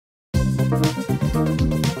In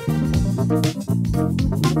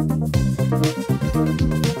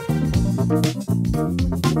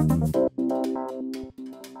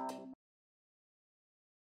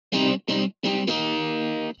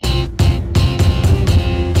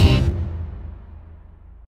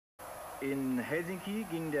Helsinki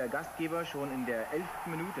ging der Gastgeber schon in der 11.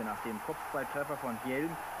 Minute nach dem Kopfballtreffer von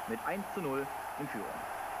Hjelm mit 1:0 in Führung.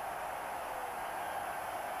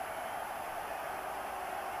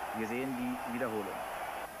 Wir sehen die Wiederholung.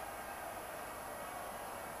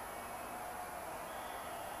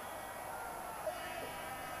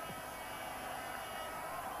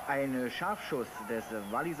 Ein Scharfschuss des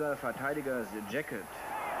Walliser Verteidigers Jacket.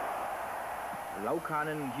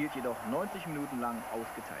 Laukkanen hielt jedoch 90 Minuten lang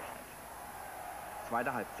ausgezeichnet.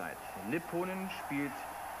 Zweite Halbzeit. Lipponen spielt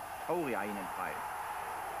Tiainen frei.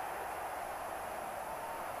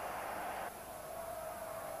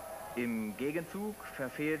 Im Gegenzug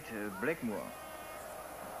verfehlt Blackmore.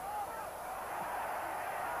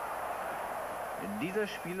 Dieser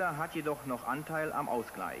Spieler hat jedoch noch Anteil am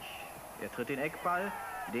Ausgleich. Er tritt den Eckball,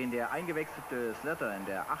 den der eingewechselte Slater in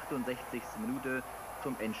der 68. Minute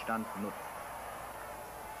zum Endstand nutzt.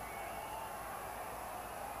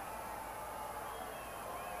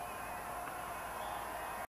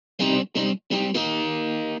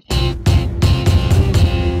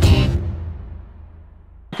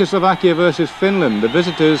 Czechoslovakia versus Finland. The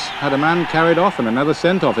visitors had a man carried off and another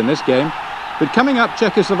sent off in this game. But coming up,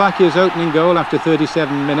 Czechoslovakia's opening goal after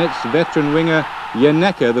 37 minutes, veteran winger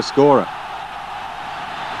Hjelm, the scorer.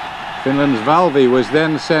 Finland's Valvi was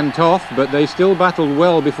then sent off, but they still battled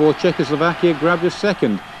well before Czechoslovakia grabbed a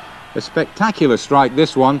second. A spectacular strike,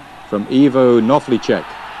 this one, from Ivo Noflicek.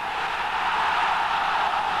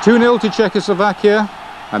 2-0 to Czechoslovakia.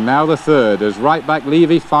 And now the third, as right-back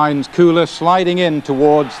Levy finds Kuusela sliding in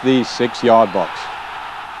towards the 6-yard box.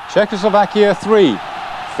 Czechoslovakia 3,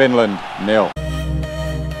 Finland 0.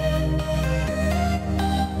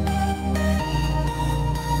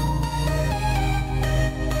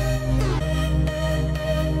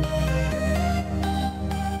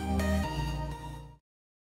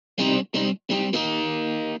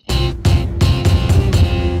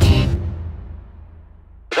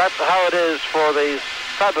 That's how it is for these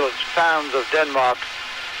fabulous fans of Denmark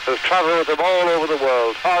who've travelled with them all over the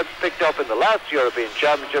world. Hard picked up in the last European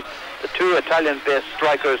Championship. The two Italian-based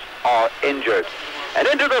strikers are injured. And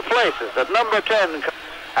into their places at number 10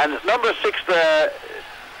 and number 6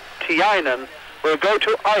 Tiainen will go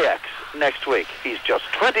to Ajax next week. He's just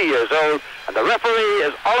 20 years old and the referee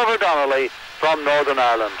is Oliver Donnelly from Northern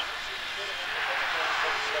Ireland.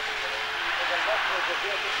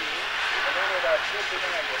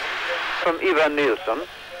 From Ivan Nielsen,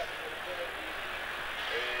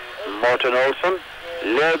 Morten Olsen,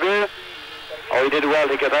 Lerby. Oh, he did well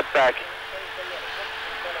to get that back.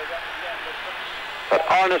 But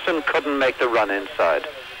Arneson couldn't make the run inside.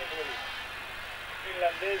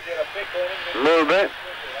 Mulby,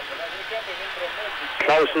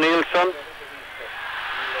 Klaus Nielsen.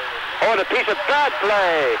 Oh, and a piece of bad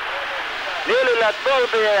play. Nearly let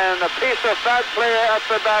Mulby in. A piece of bad play at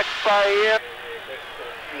the back by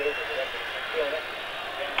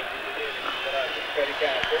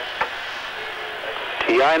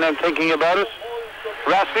Tiainen thinking about it.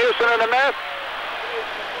 Rasmussen in the mess.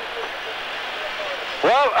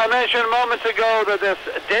 Well, I mentioned moments ago that this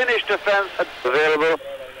Danish defence is available.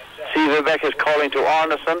 Siverbeck is calling to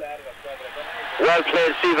Arneson. Well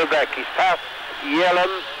played, Siverbeck. He's past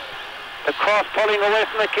Hjelm. The cross pulling away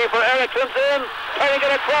from the keeper. Eriksson's in. Trying to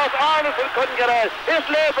get across. Arneson couldn't get out. It's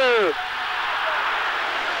Lebu.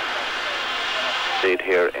 Seed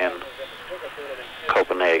here in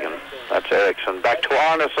Copenhagen. That's Eriksson. Back to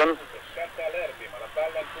Arneson.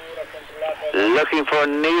 Looking for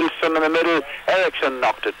Nielsen in the middle. Eriksson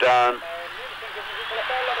knocked it down.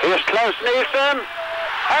 Here's Klaus Nielsen.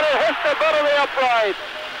 And it hits the butt of the upright.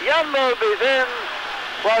 Jan Mulby's in.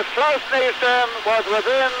 While Klaus Nielsen was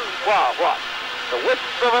within, what? The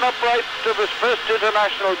width of an upright of his first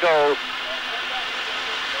international goal.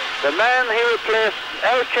 The man he replaced,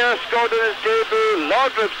 Elker scored in his debut,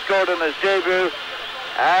 Laudrup scored in his debut,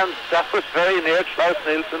 and that was very near Klaus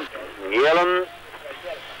Nielsen. Hjelm,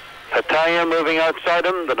 Pataya moving outside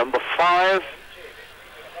him, the number 5.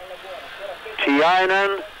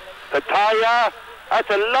 Tiainen, Pataya, that's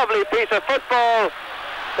a lovely piece of football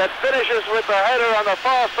that finishes with the header on the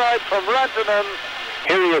far side from Rantanen.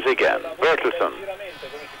 Here he is again, Bertelsen,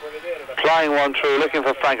 flying one through, looking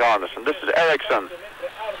for Frank Arneson. This is Eriksson.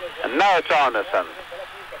 And now it's Arneson.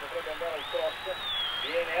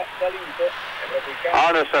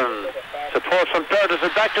 Arneson, support from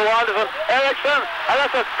Bertelsen, back to Arneson, Eriksson, and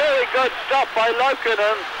that's a very good stop by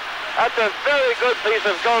Laukkonen. That's a very good piece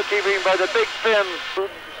of goalkeeping by the big Finn.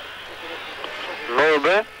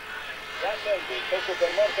 Mulby.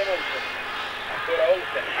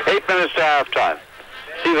 8 minutes to half-time.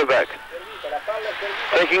 Sieverbeck.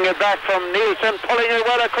 Taking it back from Nielsen, pulling it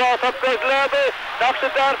well across, up goes Lerby, knocks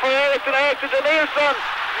it down for Eriksson, Eriksson to Nielsen,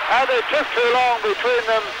 and it took too long between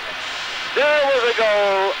them. There was a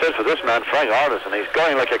goal. Good for this man, Frank Arneson. He's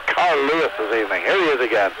going like a Carl Lewis this evening. Here he is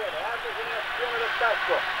again.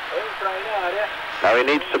 Now he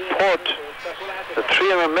needs support. The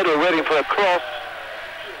three in the middle waiting for a cross.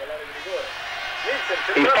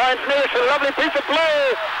 He finds Nielsen, lovely piece of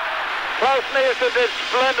play. Klaus Nielsen did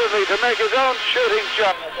splendidly to make his own shooting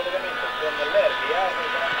shot.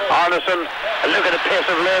 Arneson, look at the pace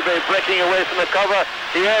of Lerby breaking away from the cover.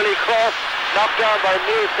 The early cross knocked down by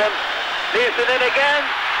Nielsen. Nielsen in again.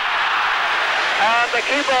 And the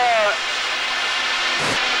keeper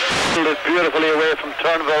pulled it beautifully away from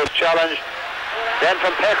Turnbull's challenge. Then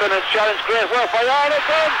from Pekkonen's challenge, great work by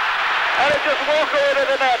Arneson. And it just walked away to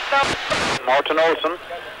the net. Now, Martin Olsen.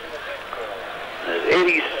 His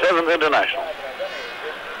 87th international.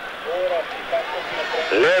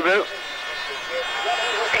 Lerby.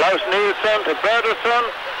 Klaus Nielsen to Bertelsen.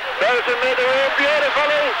 Bertelsen made the way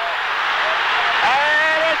beautifully.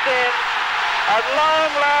 And it's in. At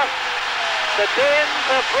long last, the Danes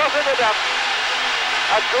have brought it up.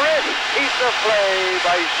 A great piece of play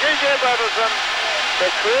by Gigi Bertelsen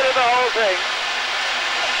that created the whole thing.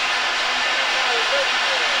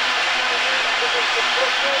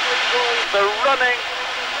 The running,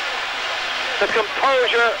 the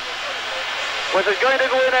composure, was it going to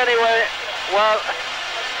go in anyway? Well,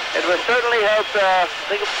 it was certainly helped.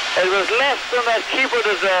 It was less than that keeper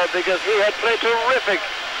deserved because he had played terrific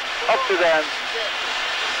up to then.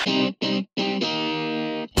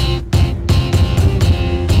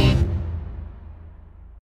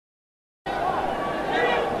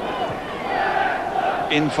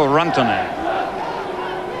 In for Rantanen.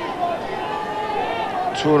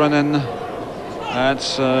 Turunen,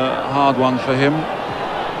 that's a hard one for him.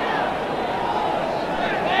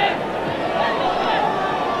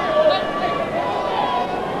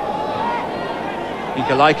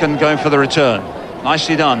 Ikalaiken going for the return.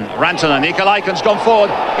 Nicely done. Rantanen, Ikalaiken's gone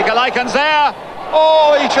forward. Ikalaiken's there.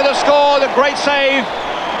 Oh, he should have scored. A great save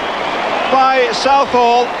by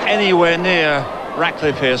Southall. Anywhere near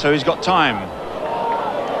Ratcliffe here, so he's got time.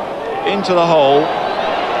 Into the hole.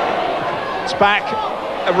 It's back.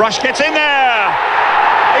 A Rush gets in there.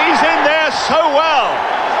 He's in there so well.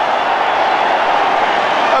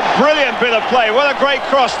 A brilliant bit of play. What a great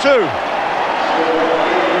cross too.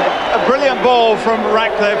 A brilliant ball from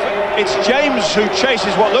Ratcliffe. It's James who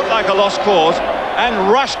chases what looked like a lost cause,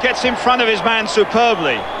 and Rush gets in front of his man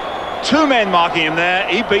superbly. Two men marking him there.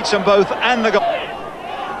 He beats them both and the goal.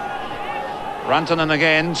 Rantanen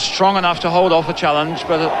again, strong enough to hold off a challenge,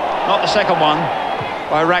 but not the second one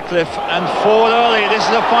by Ratcliffe, and forward early. This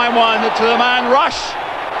is a fine one to the man Rush.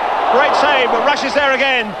 Great save, but Rush is there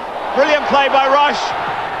again. Brilliant play by Rush.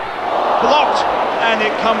 Blocked, and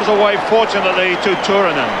it comes away fortunately to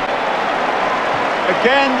Turunen.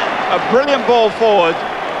 Again, a brilliant ball forward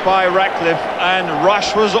by Ratcliffe, and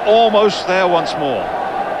Rush was almost there once more.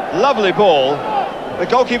 Lovely ball. The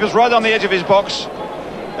goalkeeper's right on the edge of his box.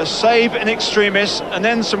 A save in extremis, and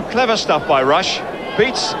then some clever stuff by Rush.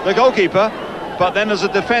 Beats the goalkeeper, but then there's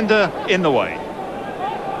a defender in the way.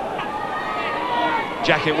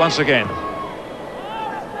 Jacket once again.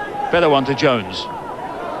 Better one to Jones.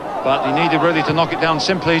 But he needed really to knock it down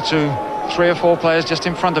simply to 3 or 4 players just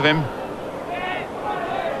in front of him.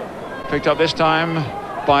 Picked up this time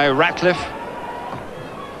by Ratcliffe.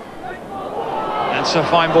 That's a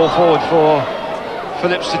fine ball forward for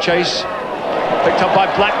Phillips to chase. Picked up by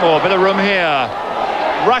Blackmore, bit of room here.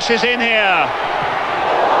 Rush is in here.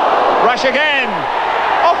 Rush again.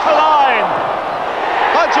 Off the line.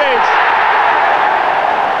 Hodges.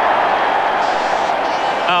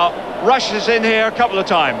 Now, Rush is in here a couple of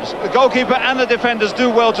times. The goalkeeper and the defenders do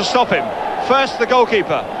well to stop him. First the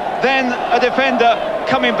goalkeeper, then a defender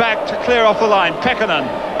coming back to clear off the line, Pekkonen.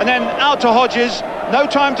 And then out to Hodges. No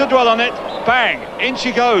time to dwell on it. Bang, in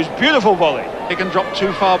she goes. Beautiful volley. He can drop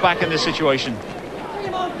too far back in this situation.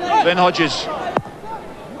 Then Hodges.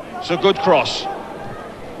 It's a good cross.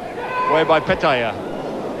 Away by Petaya.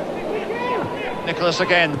 Nicholas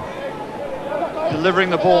again. Delivering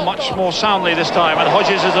the ball much more soundly this time. And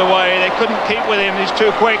Hodges is away. They couldn't keep with him. He's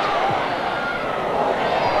too quick.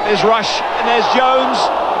 There's Rush and there's Jones.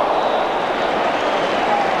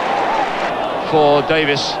 For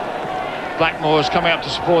Davis. Blackmore's coming up to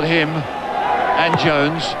support him and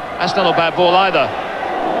Jones. That's not a bad ball either.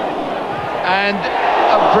 And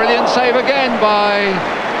a brilliant save again by...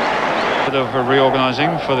 Bit of a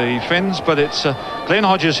reorganising for the Finns, but it's Glenn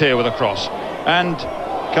Hodges here with a cross. And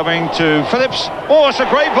coming to Phillips. Oh, it's a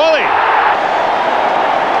great volley!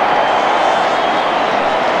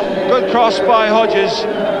 Good cross by Hodges.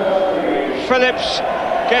 Phillips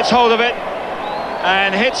gets hold of it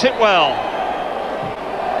and hits it well.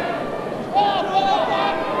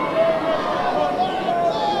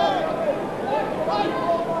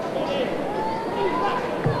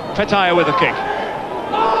 Petaya with a kick.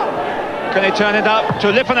 Can he turn it up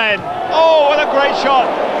to Lipponen? Oh, what a great shot!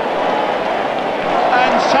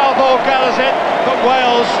 And Southall gathers it, but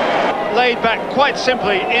Wales laid back quite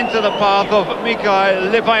simply into the path of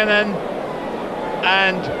Mikael Lipponen,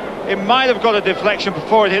 and it might have got a deflection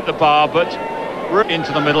before it hit the bar, but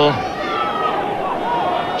into the middle.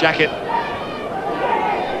 Jacket.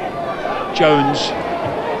 Jones.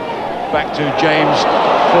 Back to James.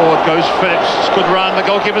 Forward goes Phillips. It's good run. The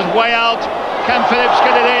goalkeeper's way out. Can Phillips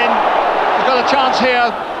get it in? He's got a chance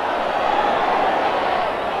here.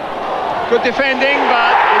 Good defending,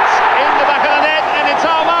 but it's in the back of the net, and it's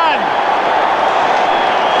our man.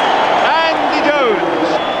 Andy Jones.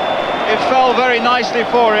 It fell very nicely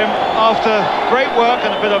for him after great work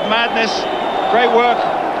and a bit of madness. Great work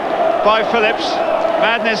by Phillips.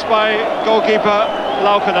 Madness by goalkeeper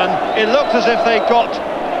Laukkanen. It looked as if they got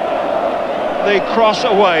the cross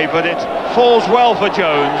away, but it falls well for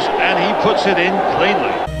Jones, and he puts it in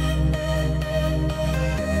cleanly.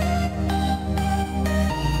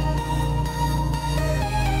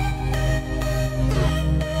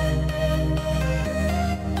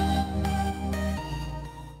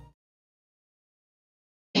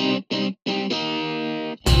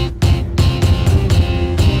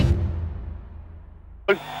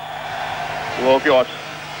 Uafgjort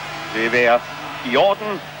vil være i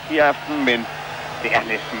orden i aften, men det er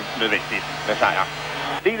næsten nødvendigt med sejr.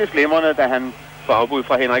 Deles glimrende, da han på afbud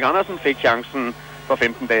fra Henrik Andersen fik chancen for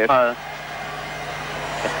 15 dage.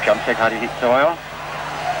 Pjontek har de helt til højre.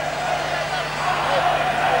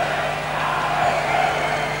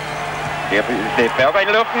 Det er Berger ind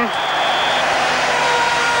i luften.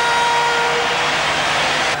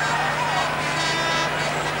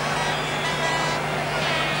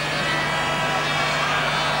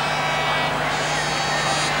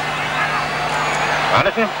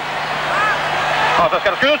 Andersen. Og så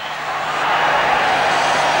skal der skydes.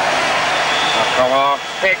 Der kommer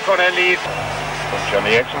Pekkonen lige. John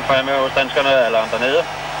Eriksen fremme hos danskerne, eller dernede.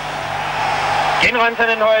 Genrenser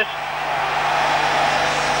den højst.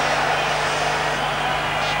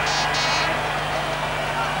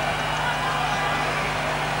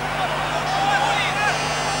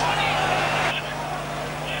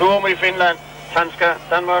 Zoom i Finland. Tanska,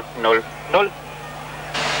 Danmark 0-0.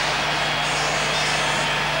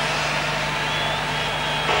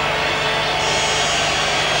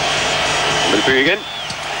 Mølby igen.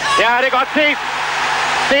 Ja, det er godt set.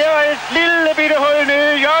 Det er et lille bitte hul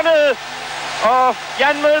nede i hjørnet. Og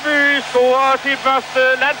Jan Mølby scorer sit første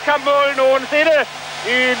landskampmål nogensinde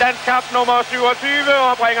i landskamp nummer 27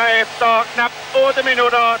 og bringer efter knap 8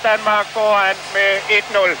 minutter Danmark foran med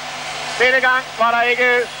 1-0. Denne gang var der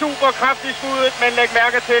ikke super kraftigt skuddet, men læg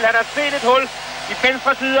mærke til, at han har set et hul i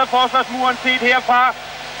venstre side af forsvarsmuren set herfra.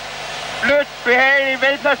 Blødt, behageligt,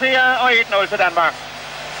 velplaceret og 1-0 til Danmark.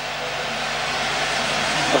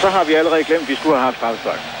 Og så har vi allerede glemt, at vi skulle have haft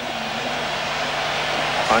straffespark.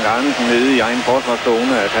 Frank Andersen nede i egen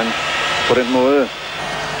forsvarszone, at han på den måde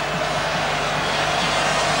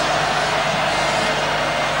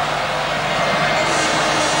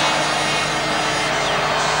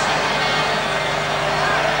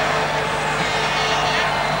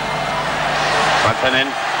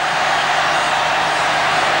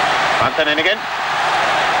Rantanen igen.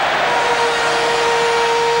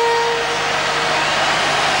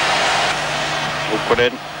 Ud på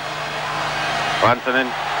den.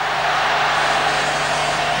 Rantanen.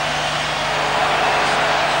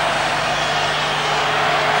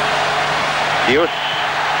 Lius.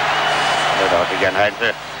 Det er også igen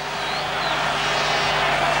Hanse.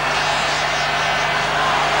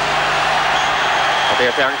 Og det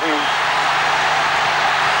er chancen.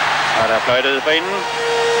 Og der er fløjtet for inden.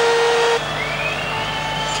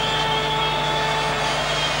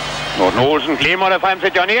 Morten Olsen glemmer det frem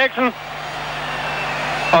til John Eriksen.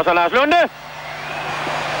 Og så Lars Lunde.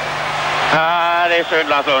 Det er synd,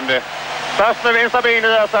 Lars Lunde. Først med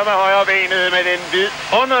venstrebenet, og så med højrebenet med den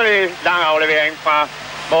vidunderlig lang aflevering fra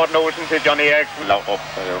Morten Olsen til John Eriksen. Laudrup,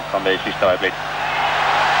 der jo kom med i sidste øjeblik.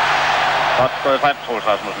 Godt gået frem, Troels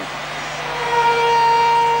Rasmussen.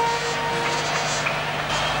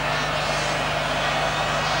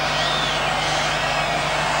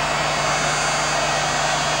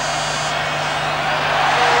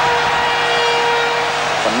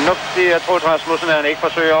 fordi jeg tror, at Rasmussen ikke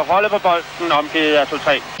forsøger at holde på bolden, omgivet af 2-3.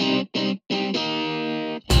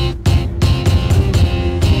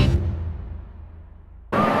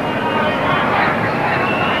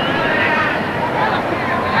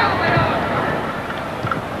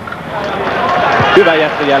 Hyvä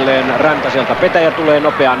jättö jälleen Rantaselta. Petäjä tulee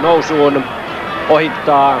nopeaan nousuun.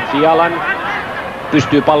 Ohittaa Fialan.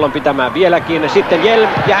 Pystyy pallon pitämään vieläkin. Sitten Hjelm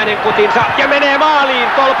ja hänen kutinsa. Ja menee maaliin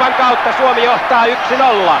tolpan kautta. Suomi johtaa 1-0.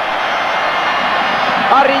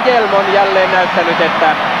 Ari Hjelm on jälleen näyttänyt, että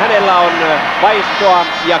hänellä on vaistoa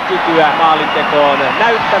ja kykyä maalintekoon.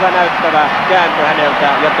 Näyttävä kääntö häneltä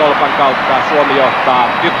ja tolpan kautta Suomi johtaa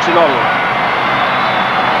 1-0.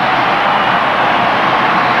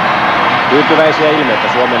 Tyytyväisiä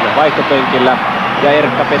ilmeitä Suomen vaihtopenkillä ja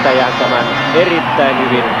Erkka Petäjähän tämän erittäin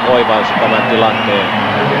hyvin oivalsi tämän tilanteen.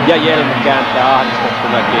 Ja Hjelm kääntää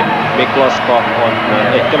ahdistettunakin. Miklosko on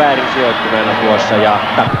ehkä väärin sijoittuneena tuossa ja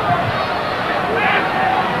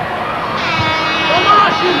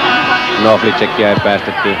no, Flicekkiä ei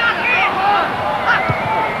päästetty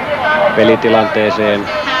pelitilanteeseen.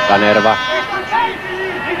 Kanerva.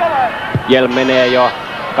 Hjelm menee jo.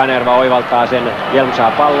 Kanerva oivaltaa sen. Hjelm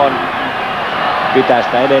saa pallon. Pitää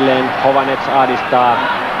sitä edelleen. Hovanets ahdistaa.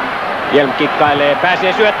 Hjelm kikkailee,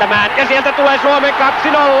 pääsee syöttämään ja sieltä tulee Suomen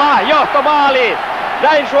 2-0 johtomaali.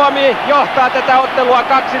 Näin Suomi johtaa tätä ottelua 2-0.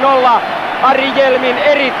 Ari Hjelmin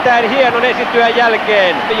erittäin hienon esityön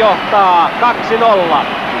jälkeen johtaa 2-0.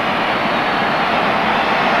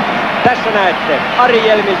 Tässä näette Ari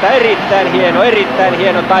Hjelmiltä erittäin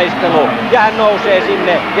hieno taistelu. Ja hän nousee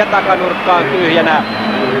sinne ja takanurkka on tyhjänä.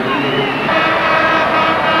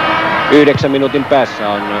 9 minuutin päässä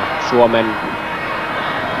on Suomen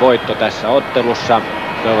voitto tässä ottelussa.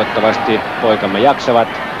 Toivottavasti poikamme jaksavat.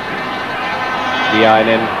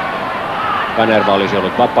 Tiainen. Kanerva olisi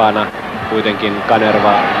ollut vapaana. Kuitenkin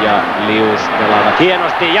Kanerva ja Lius pelaavat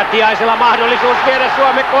hienosti. Ja Tiaisella mahdollisuus viedä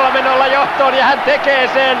Suomen 3-0 johtoon ja hän tekee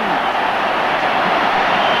sen.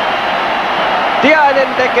 Tiainen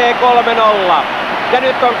tekee 3-0. Ja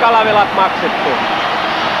nyt on kalavelat maksettu.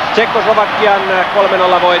 Czechoslovakian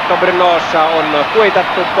 3-0 voitto Brnossa on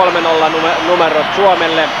kuitattu 3-0 numerot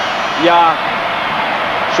Suomelle ja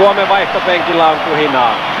Suomen vaihtopenkillä on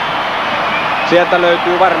kuhinaa. Sieltä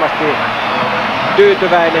löytyy varmasti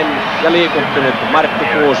tyytyväinen ja liikuttunut Martti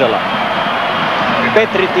Kuusela.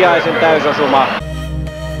 Petri Tiaisen täysosuma.